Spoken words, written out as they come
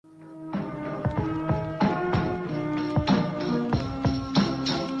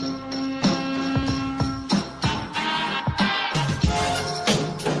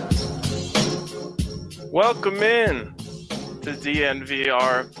Welcome in to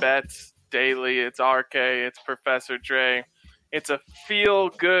DNVR Bets Daily. It's RK, it's Professor Dre. It's a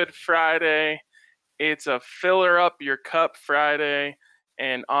feel-good Friday. It's a filler up your cup Friday.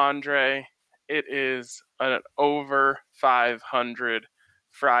 And Andre, it is an over 500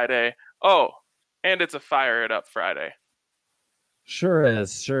 Friday. Oh, and it's a fire it up Friday. Sure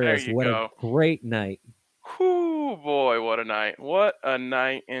is. What go. A great night. Whoo, boy, what a night. What a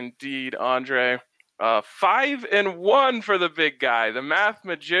night indeed, Andre. 5-1 for the big guy, the math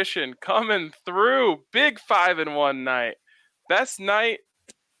magician coming through. Big 5-1 night. Best night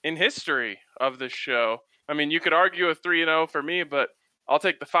in history of the show. I mean, you could argue a 3-0 for me, but I'll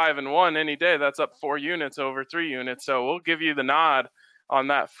take the 5-1 any day. That's up 4 units over 3 units. So we'll give you the nod on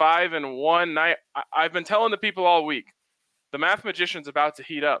that 5-1 night. I've been telling the people all week, the math magician's about to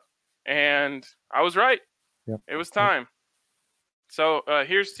heat up. And I was right. Yep. It was time. So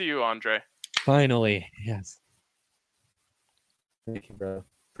here's to you, Andre. Finally, yes. Thank you, bro.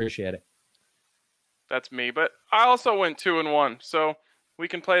 Appreciate it. That's me, but I also went 2-1, so we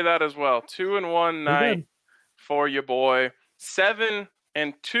can play that as well. 2-1 night for you, boy. 7-2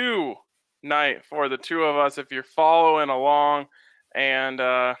 night for the two of us. If you're following along, and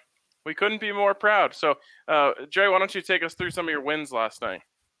we couldn't be more proud. So, Jay, why don't you take us through some of your wins last night?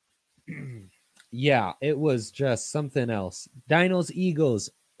 Yeah, it was just something else. Dinos,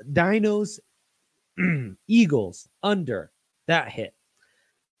 Eagles under that hit.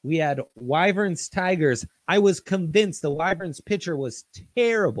 We had Wyverns, Tigers. I was convinced the Wyverns pitcher was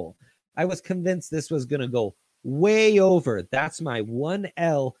terrible. I was convinced this was going to go way over. That's my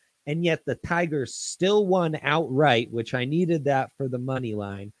 1L. And yet the Tigers still won outright, which I needed that for the money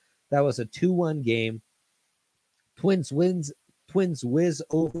line. That was a 2-1 game. Twins whiz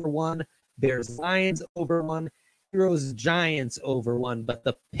over 1. Bears Lions over 1. Heroes Giants over 1. But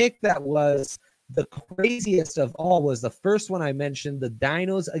the pick that was the craziest of all was the first one I mentioned, the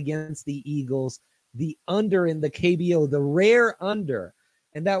Dinos against the Eagles, the under in the KBO, the rare under.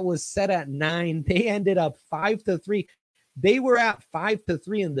 And that was set at 9. They ended up 5-3. They were at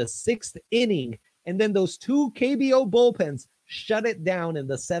 5-3 in the 6th inning. And then those two KBO bullpens shut it down in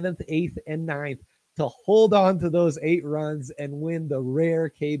the 7th, 8th, and 9th to hold on to those 8 runs and win the rare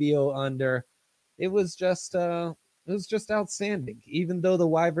KBO under. It was just outstanding. Even though the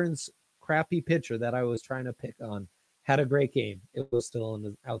Wyverns crappy pitcher that I was trying to pick on had a great game, it was still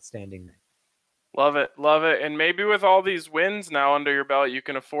an outstanding night. Love it. And maybe with all these wins now under your belt, you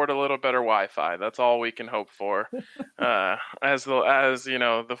can afford a little better Wi-Fi. That's all we can hope for. As you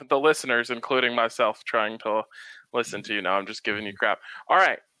know, the listeners, including myself, trying to listen to you now. I'm just giving you crap. All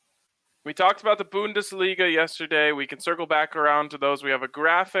right. We talked about the Bundesliga yesterday. We can circle back around to those. We have a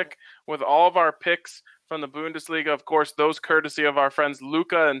graphic with all of our picks from the Bundesliga. Of course, those courtesy of our friends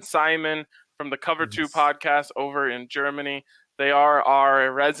Luca and Simon from the Cover 2 podcast over in Germany. They are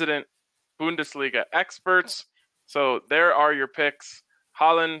our resident Bundesliga experts. So there are your picks.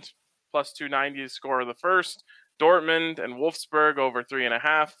 Holland plus 290 to score the first. Dortmund and Wolfsburg over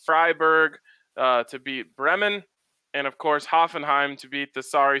 3.5. Freiburg to beat Bremen. And, of course, Hoffenheim to beat the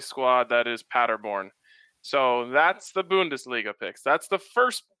sorry squad that is Paderborn. So that's the Bundesliga picks. That's the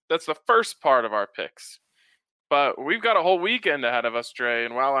first part of our picks. But we've got a whole weekend ahead of us, Dre.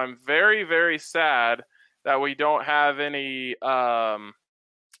 And while I'm very, very sad that we don't have any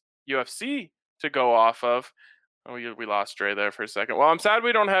UFC to go off of, we lost Dre there for a second. Well, I'm sad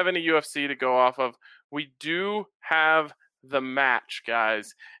we don't have any UFC to go off of. We do have the match,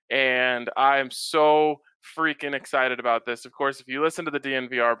 guys. And I am so freaking excited about this. Of course, if you listen to the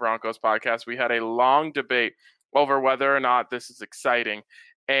DNVR Broncos podcast, we had a long debate over whether or not this is exciting.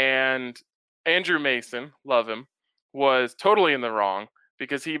 And Andrew Mason, love him, was totally in the wrong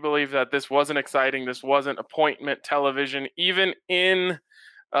because he believed that this wasn't exciting. This wasn't appointment television, even in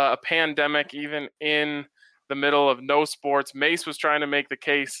a pandemic, even in the middle of no sports. Mace was trying to make the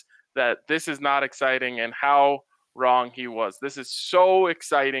case that this is not exciting, and how wrong he was. This is so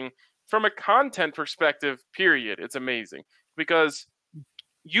exciting. From a content perspective, period, it's amazing because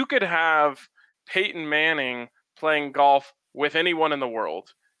you could have Peyton Manning playing golf with anyone in the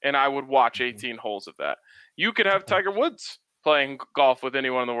world, and I would watch 18 holes of that. You could have Tiger Woods playing golf with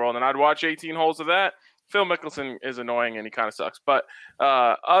anyone in the world, and I'd watch 18 holes of that. Phil Mickelson is annoying, and he kind of sucks. But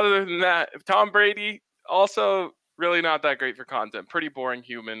other than that, Tom Brady, also really not that great for content. Pretty boring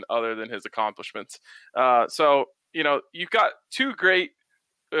human other than his accomplishments. So, you know, you've got two great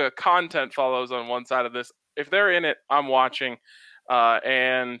content follows on one side of this. If they're in it, I'm watching.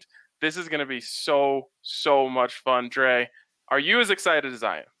 And this is going to be so much fun. Dre, are you as excited as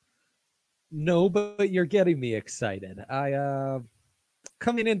I am? No, but you're getting me excited.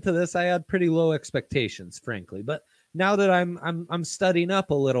 coming into this, I had pretty low expectations, frankly. But now that I'm studying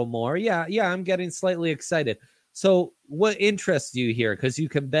up a little more, yeah, I'm getting slightly excited. So, what interests you here? Because you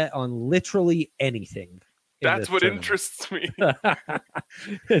can bet on literally anything. That's what interests me.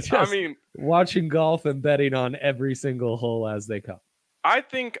 I mean, watching golf and betting on every single hole as they come. I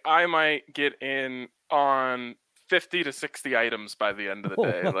think I might get in on 50 to 60 items by the end of the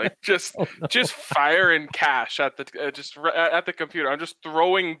day. Like just firing cash at the at the computer. I'm just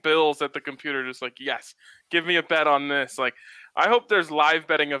throwing bills at the computer, just like, yes, give me a bet on this. Like, I hope there's live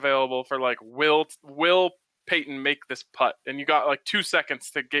betting available for like will Peyton make this putt, and you got like 2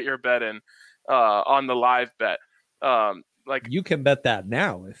 seconds to get your bet in on the live bet. Like, you can bet that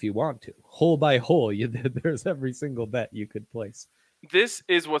now if you want to, hole by hole. There's every single bet you could place. This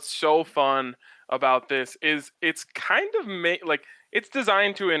is what's so fun about this is it's kind of like it's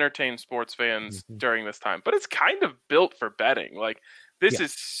designed to entertain sports fans during this time, but it's kind of built for betting. Like, this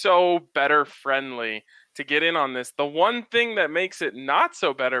is so better friendly to get in on this. The one thing that makes it not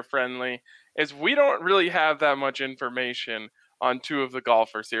so better friendly is we don't really have that much information on two of the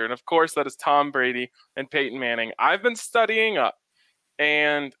golfers here. And of course, that is Tom Brady and Peyton Manning. I've been studying up,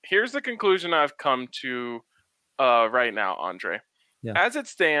 and here's the conclusion I've come to right now, Andre. Yeah. As it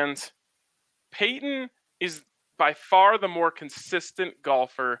stands, Peyton is by far the more consistent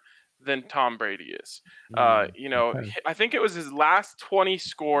golfer than Tom Brady is. Okay. I think it was his last 20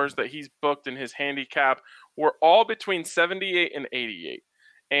 scores that he's booked in his handicap were all between 78 and 88.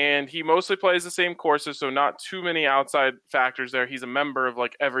 And he mostly plays the same courses, so not too many outside factors there. He's a member of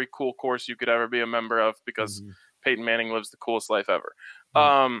like every cool course you could ever be a member of because Peyton Manning lives the coolest life ever.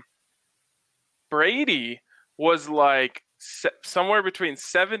 Brady was like somewhere between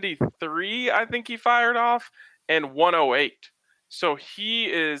 73, I think he fired off, and 108. So he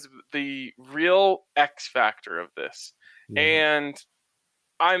is the real X factor of this. And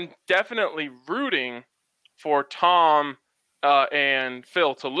I'm definitely rooting for Tom and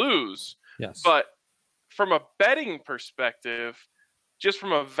Phil to lose. Yes. But from a betting perspective, just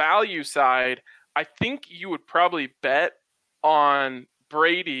from a value side, I think you would probably bet on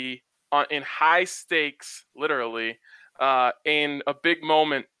Brady in high stakes, literally, in a big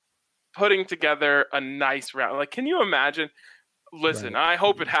moment, putting together a nice round. Like, can you imagine? Listen, I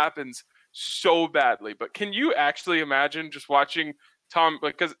hope it happens so badly, but can you actually imagine just watching Tom?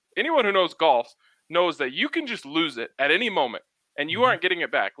 Because anyone who knows golf knows that you can just lose it at any moment and you aren't getting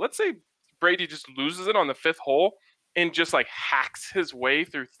it back. Let's say Brady just loses it on the 5th hole and just like hacks his way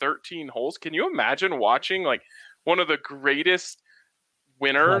through 13 holes. Can you imagine watching like one of the greatest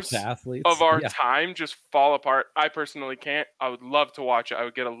winners of our time just fall apart? I personally can't. I would love to watch it. I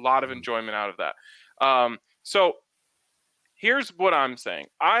would get a lot of enjoyment out of that. So here's what I'm saying.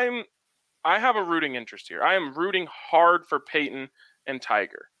 I have a rooting interest here. I am rooting hard for Peyton and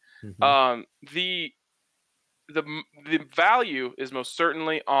Tiger. The value is most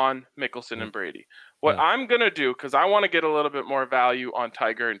certainly on Mickelson and Brady. What I'm going to do, because I want to get a little bit more value on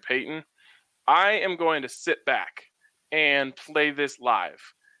Tiger and Peyton, I am going to sit back and play this live.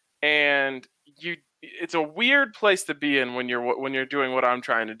 And it's a weird place to be in when you're doing what I'm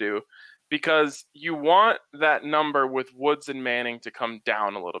trying to do, because you want that number with Woods and Manning to come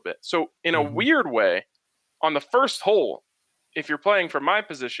down a little bit. So in a weird way, on the first hole, if you're playing for my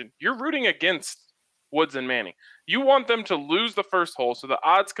position, you're rooting against Woods and Manning. You want them to lose the first hole, so the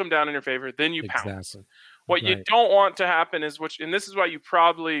odds come down in your favor, then you pounce. What you don't want to happen is, and this is why you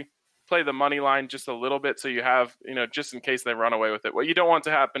probably play the money line just a little bit, so you have, just in case they run away with it. What you don't want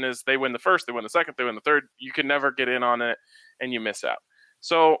to happen is they win the first, they win the second, they win the third. You can never get in on it, and you miss out.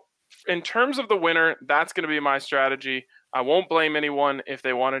 So in terms of the winner, that's going to be my strategy. I won't blame anyone if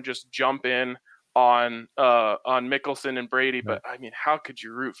they want to just jump in on Mickelson and Brady, but I mean, how could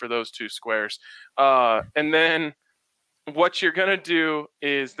you root for those two squares? And then what you're gonna do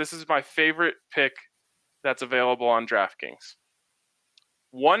is, this is my favorite pick that's available on DraftKings.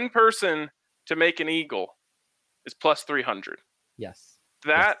 One person to make an eagle is plus 300. Yes.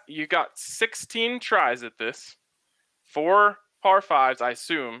 You got 16 tries at this, 4 par 5s, I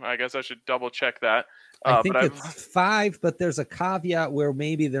assume. I guess I should double check that. I think it's 5, but there's a caveat where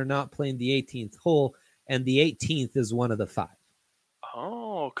maybe they're not playing the 18th hole, and the 18th is one of the 5.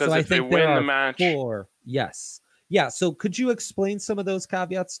 Oh, because if they win the match. 4. Yes. Yeah. So could you explain some of those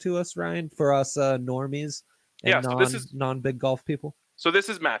caveats to us, Ryan, for us normies and non-big golf people? So this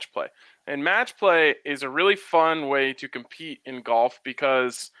is match play. And match play is a really fun way to compete in golf,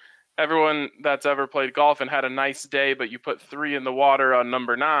 because everyone that's ever played golf and had a nice day, but you put 3 in the water on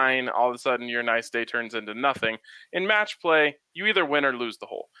number 9, all of a sudden your nice day turns into nothing. In match play, you either win or lose the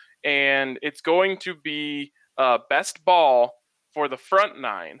hole. And it's going to be best ball for the front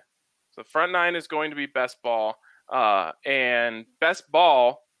nine. So front nine is going to be best ball. And best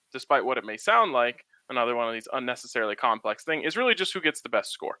ball, despite what it may sound like, another one of these unnecessarily complex things, is really just who gets the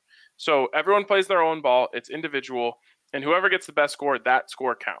best score. So everyone plays their own ball. It's individual. And whoever gets the best score, that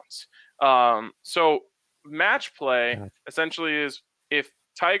score counts. So match play essentially is if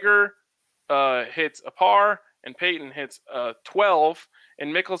Tiger hits a par and Peyton hits a 12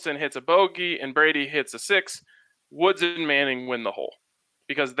 and Mickelson hits a bogey and Brady hits a 6, Woods and Manning win the hole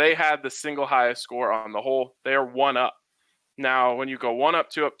because they had the single highest score on the hole. They're 1 up. Now, when you go 1 up,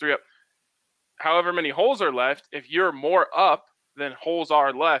 2 up, 3 up, however many holes are left, if you're more up than holes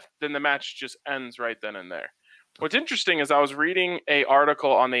are left, then the match just ends right then and there. What's interesting is I was reading an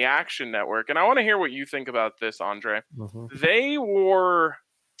article on the Action Network, and I want to hear what you think about this, Andre. They were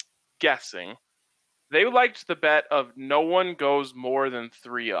guessing. They liked the bet of no one goes more than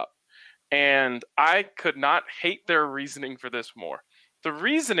 3 up. And I could not hate their reasoning for this more. The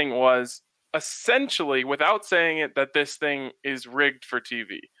reasoning was essentially, without saying it, that this thing is rigged for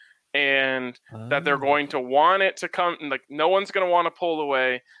TV. And that they're going to want it to come, like no one's going to want to pull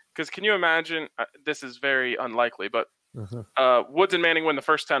away. Because can you imagine, this is very unlikely, but Woods and Manning win the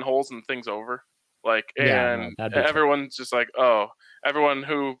first 10 holes and the thing's over. Like, and everyone's just like, oh, everyone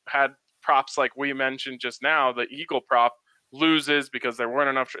who had props like we mentioned just now, the Eagle prop loses because there weren't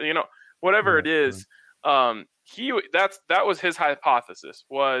enough, whatever it is. That was his hypothesis,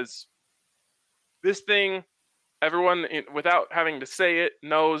 was this thing, everyone, without having to say it,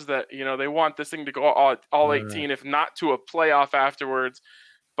 knows that, they want this thing to go all 18, if not to a playoff afterwards.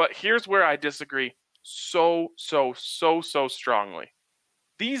 But here's where I disagree so strongly.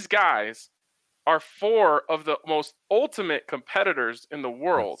 These guys are 4 of the most ultimate competitors in the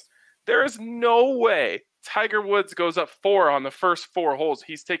world. Yes. There is no way Tiger Woods goes up 4 on the first 4 holes.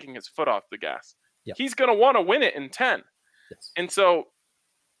 He's taking his foot off the gas. Yep. He's going to want to win it in 10. Yes. And so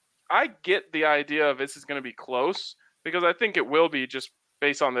I get the idea of this is going to be close, because I think it will be, just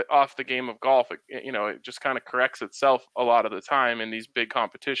based on off the game of golf. It just kind of corrects itself a lot of the time in these big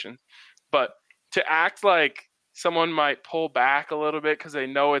competitions. But to act like someone might pull back a little bit because they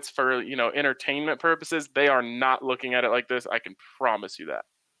know it's for, entertainment purposes, they are not looking at it like this. I can promise you that.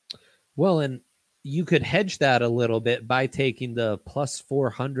 Well, and you could hedge that a little bit by taking the plus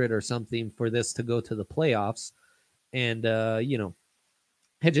 400 or something for this to go to the playoffs and,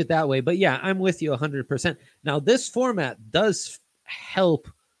 hedge it that way. But yeah, I'm with you 100%. Now, this format does help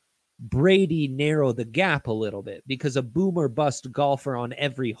Brady narrow the gap a little bit, because a boom or bust golfer on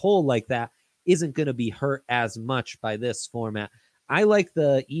every hole like that isn't going to be hurt as much by this format. I like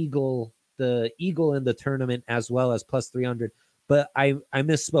the Eagle in the tournament as well as plus 300. But I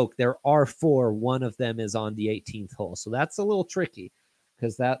misspoke. There are 4. One of them is on the 18th hole. So that's a little tricky,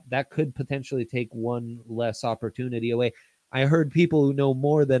 because that could potentially take one less opportunity away. I heard people who know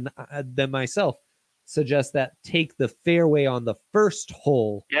more than myself suggest that take the fairway on the first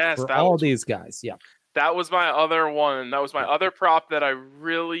hole for all these guys. Yeah. That was my other one. That was my other prop that I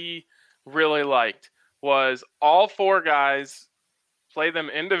really, really liked, was all 4 guys play them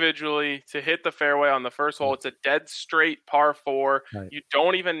individually to hit the fairway on the first hole. It's a dead straight par 4. Right. You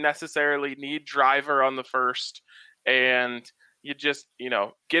don't even necessarily need driver on the first. And you just,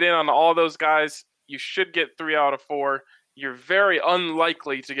 get in on all those guys. You should get 3 out of 4. You're very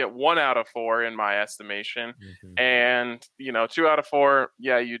unlikely to get 1 out of 4 in my estimation. Mm-hmm. And, 2 out of 4,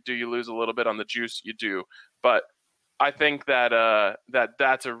 yeah, you do. You lose a little bit on the juice. You do. But I think that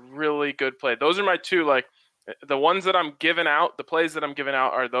that's a really good play. Those are my 2, the ones that I'm giving out, the plays that I'm giving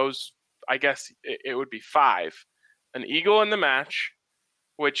out are those. I guess it would be 5. An Eagle in the match,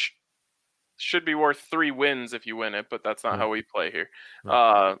 which should be worth 3 wins if you win it, but that's not how we play here.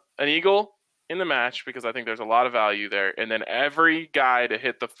 An Eagle in the match, because I think there's a lot of value there. And then every guy to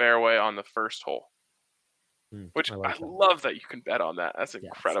hit the fairway on the first hole, which I love that you can bet on that. That's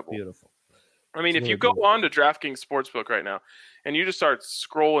incredible. Beautiful. I mean, if you go on to DraftKings Sportsbook right now and you just start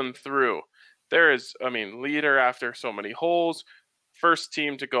scrolling through, there is, leader after so many holes, first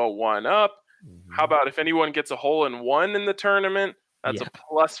team to go 1 up. Mm-hmm. How about if anyone gets a hole in 1 in the tournament? That's a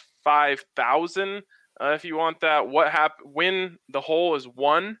plus 5,000. If you want that, when the hole is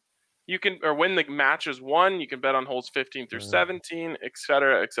 1, you can, or when the match is 1, you can bet on holes 15 through 17, et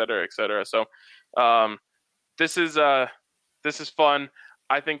cetera, et cetera, et cetera. So, this is fun.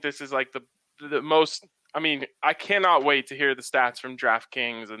 I think this is like the most. I cannot wait to hear the stats from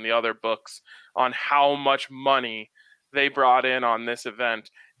DraftKings and the other books on how much money they brought in on this event.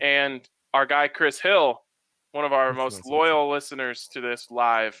 And our guy Chris Hill, one of our most loyal listeners to this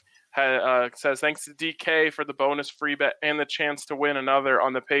live, says, thanks to DK for the bonus free bet and the chance to win another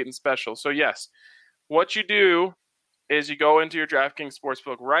on the Peyton special. So yes, what you do is you go into your DraftKings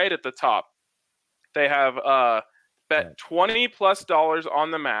Sportsbook right at the top. They have bet $20+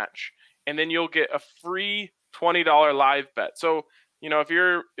 on the match, and then you'll get a free $20 live bet. So, if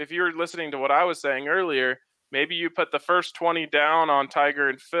you're listening to what I was saying earlier, maybe you put the first 20 down on Tiger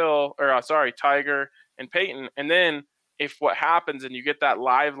and Tiger and Peyton, and then if what happens and you get that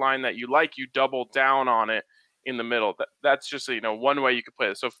live line that you like, you double down on it in the middle. That's just one way you could play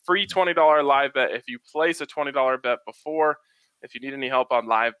it. So free $20 live bet if you place a $20 bet before. If you need any help on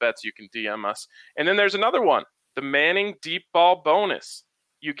live bets, you can DM us. And then there's another one, the Manning deep ball bonus.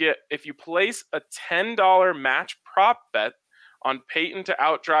 You get, if you place a $10 match prop bet on Peyton to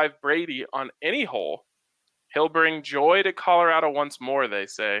outdrive Brady on any hole, he'll bring joy to Colorado once more, they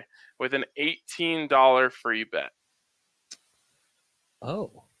say, with an $18 free bet.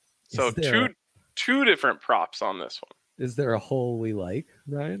 Oh. So two different props on this one. Is there a hole we like,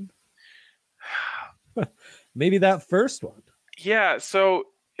 Ryan? Maybe that first one. Yeah, so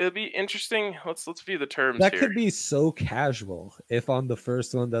it'll be interesting. Let's view the terms that here. Could be so casual. If on the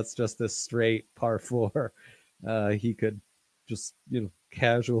first one that's just a straight par 4, he could just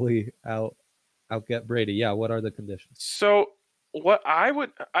casually out get Brady. Yeah, what are the conditions? So what I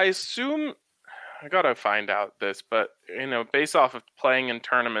assume, I gotta find out this, but based off of playing in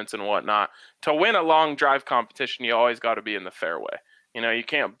tournaments and whatnot, to win a long drive competition, you always got to be in the fairway. You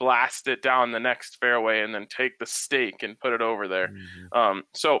can't blast it down the next fairway and then take the stake and put it over there. Mm-hmm.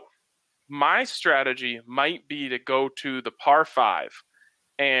 So my strategy might be to go to the par 5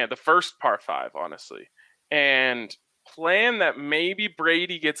 and the first par 5, honestly, and plan that maybe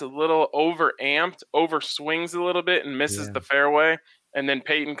Brady gets a little overamped, overswings a little bit and misses the fairway. And then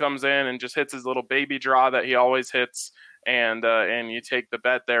Peyton comes in and just hits his little baby draw that he always hits. And you take the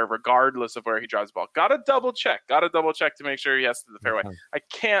bet there regardless of where he drives the ball. Got to double check to make sure he has to the fairway. I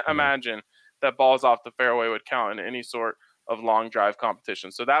can't imagine that balls off the fairway would count in any sort of long drive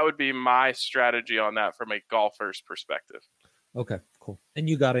competition. So that would be my strategy on that from a golfer's perspective. Okay, cool. And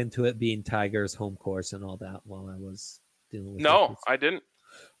you got into it being Tiger's home course and all that while I was dealing with No, I didn't.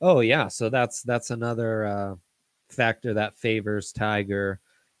 Oh, yeah. So that's another factor that favors Tiger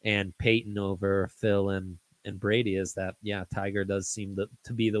and Peyton over Phil and Brady is that, Tiger does seem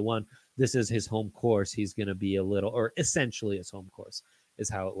to be the one. This is his home course. He's going to be or essentially his home course is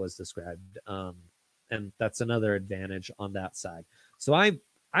how it was described. And that's another advantage on that side. So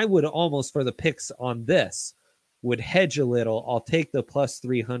I would almost, for the picks on this, would hedge a little. I'll take the plus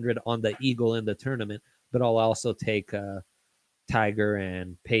 300 on the Eagle in the tournament, but I'll also take Tiger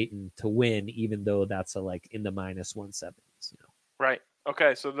and Peyton to win, even though that's in the minus 170s. Right.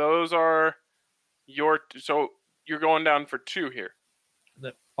 Okay. So those are so you're going down for 2 here.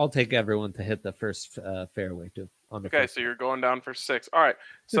 I'll take everyone to hit the first fairway too. Okay, so you're going down for 6. All right.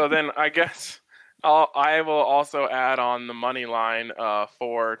 So then I guess I will also add on the money line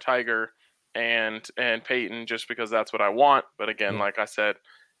for Tiger and Peyton just because that's what I want. But again, like I said,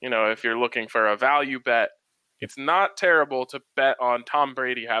 if you're looking for a value bet, it's not terrible to bet on Tom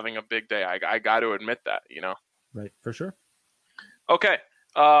Brady having a big day. I got to admit that, Right, for sure. Okay.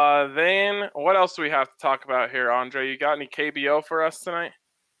 Then what else do we have to talk about here, Andre? You got any KBO for us tonight?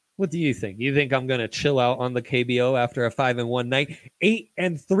 What do you think? You think I'm going to chill out on the KBO after a 5-1 night?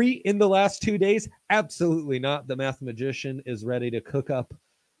 8-3 in the last 2 days? Absolutely not. The Math Magician is ready to cook up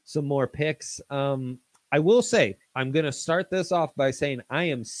some more picks. I will say, I'm going to start this off by saying I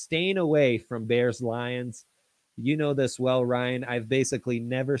am staying away from Bears Lions. You know this well, Ryan. I've basically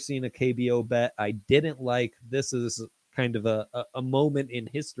never seen a KBO bet I didn't like. This is kind of a moment in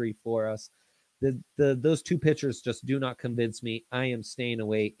history for us. Those 2 pitchers just do not convince me. I am staying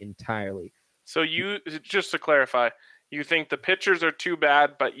away entirely. So just to clarify, you think the pitchers are too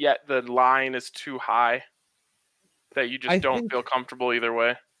bad, but yet the line is too high? That you just don't feel comfortable either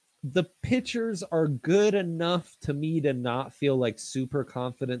way? The pitchers are good enough to me to not feel super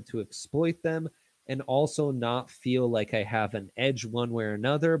confident to exploit them, and also not feel like I have an edge one way or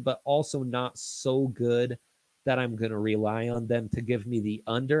another, but also not so good that I'm going to rely on them to give me the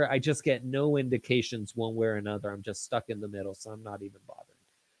under. I just get no indications one way or another. I'm just stuck in the middle, so I'm not even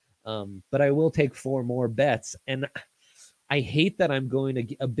bothering. But I will take 4 more bets. And I hate that I'm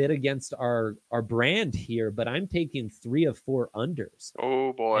going a bit against our brand here, but I'm taking 3 of 4 unders.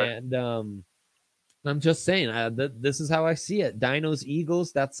 Oh, boy. And I'm just saying, this is how I see it. Dinos,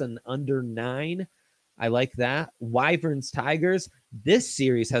 Eagles, that's an under 9. I like that. Wyverns, Tigers. This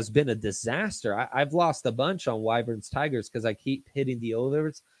series has been a disaster. I've lost a bunch on Wyverns, Tigers because I keep hitting the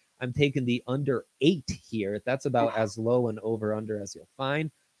overs. I'm taking the under 8 here. That's about as low an over-under as you'll find.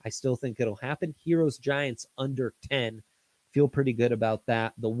 I still think it'll happen. Heroes, Giants, under 10 Feel pretty good about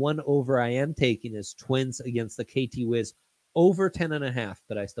that. The one over I am taking is Twins against the KT Wiz over 10.5,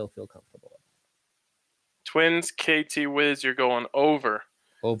 but I still feel comfortable. Twins, KT Wiz, you're going over.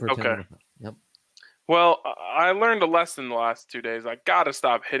 Over 10.5. Yep. Well, I learned a lesson the last 2 days. I got to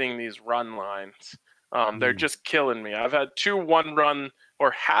stop hitting these run lines. They're just killing me. I've had 2 1-run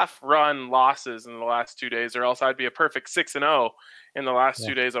or half-run losses in the last 2 days, or else I'd be a perfect 6-0 in the last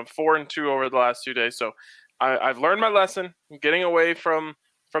 2 days. I'm 4-2 over the last 2 days. So I've learned my lesson. I'm getting away from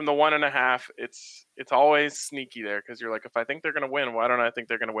the 1.5. It's always sneaky there because you're like, if I think they're going to win, why don't I think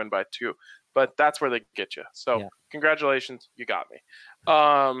they're going to win by 2? But that's where they get you. So congratulations, you got me.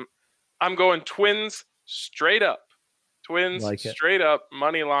 I'm going Twins straight up. Twins straight up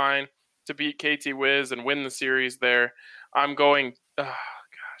money line to beat KT Wiz and win the series there. I'm going.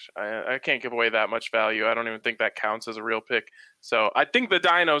 I can't give away that much value. I don't even think that counts as a real pick. So I think the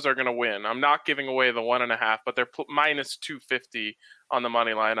Dinos are going to win. I'm not giving away the 1.5, but they're minus 250 on the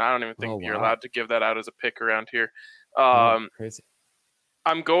money line. I don't even think you're allowed to give that out as a pick around here. Crazy.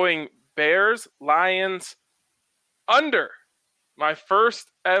 I'm going Bears, Lions, under. My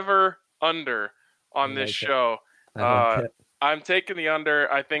first ever under on this show. I'm taking the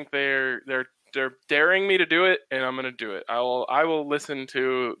under. I think they're daring me to do it, and I'm going to do it. I will listen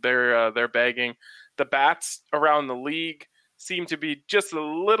to their begging. The bats around the league seem to be just a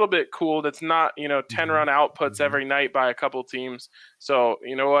little bit cooled. It's not 10-run outputs every night by a couple teams. So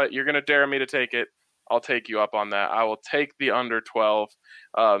you know what? You're going to dare me to take it. I'll take you up on that. I will take the under 12.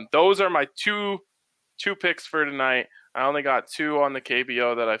 Those are my two picks for tonight. I only got 2 on the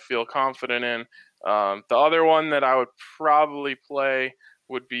KBO that I feel confident in. The other one that I would probably play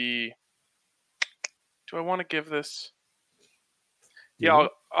would be. Do I want to give this? Yeah,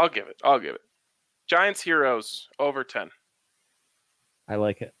 I'll give it. Giants Heroes over 10. I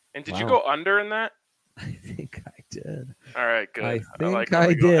like it. And did you go under in that? I think I did. All right, good. I think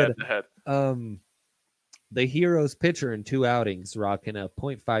I did. The Heroes pitcher in 2 outings rocking a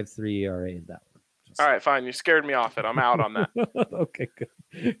 .53 ERA in that one. All right, fine. You scared me off it. I'm out on that. Okay,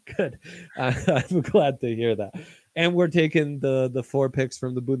 good. I'm glad to hear that. And we're taking the 4 picks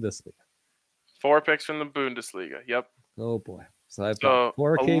from the Bundesliga. 4 picks from the Bundesliga. Yep. Oh boy. So I've got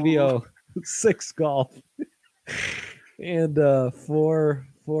 4 KBO, 6 golf, and 4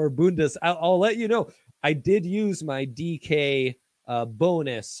 Bundes. I'll let you know. I did use my DK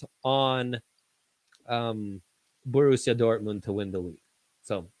bonus on Borussia Dortmund to win the league.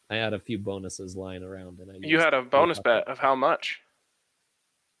 So I had a few bonuses lying around, and you had a bonus bet of how much?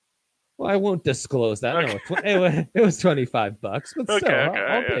 Well, I won't disclose that. Okay. No, it was $25, but still,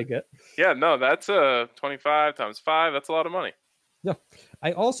 I'll take it. Yeah, no, that's 25 times 5. That's a lot of money. No,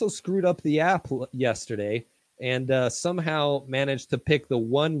 I also screwed up the app yesterday and somehow managed to pick the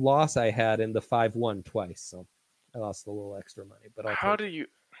one loss I had in the 5-1 twice. So I lost a little extra money. But how do you?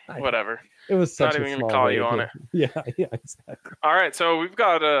 Whatever. It was such not even going to call you on it. Yeah, exactly. All right, so we've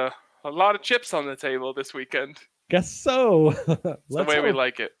got a lot of chips on the table this weekend. Guess so. That's the way we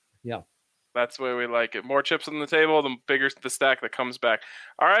like it. Yeah. That's the way we like it. More chips on the table, the bigger the stack that comes back.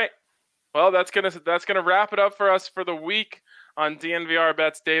 All right. Well, that's gonna wrap it up for us for the week on DNVR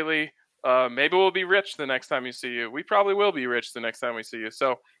Bets Daily. Maybe we'll be rich the next time you see you. We probably will be rich the next time we see you.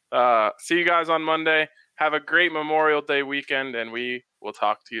 So see you guys on Monday. Have a great Memorial Day weekend, and we will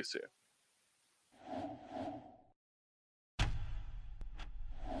talk to you soon.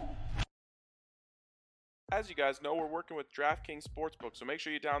 As you guys know, we're working with DraftKings Sportsbook, so make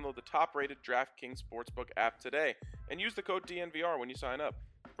sure you download the top-rated DraftKings Sportsbook app today and use the code DNVR when you sign up.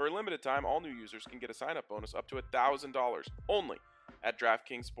 For a limited time, all new users can get a sign-up bonus up to $1,000 only at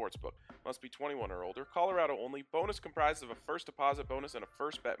DraftKings Sportsbook. Must be 21 or older. Colorado only. Bonus comprised of a first deposit bonus and a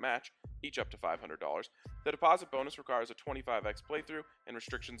first bet match, each up to $500. The deposit bonus requires a 25x playthrough and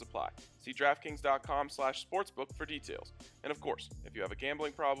restrictions apply. See DraftKings.com/sportsbook for details. And of course, if you have a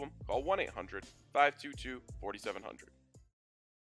gambling problem, call 1-800-522-4700.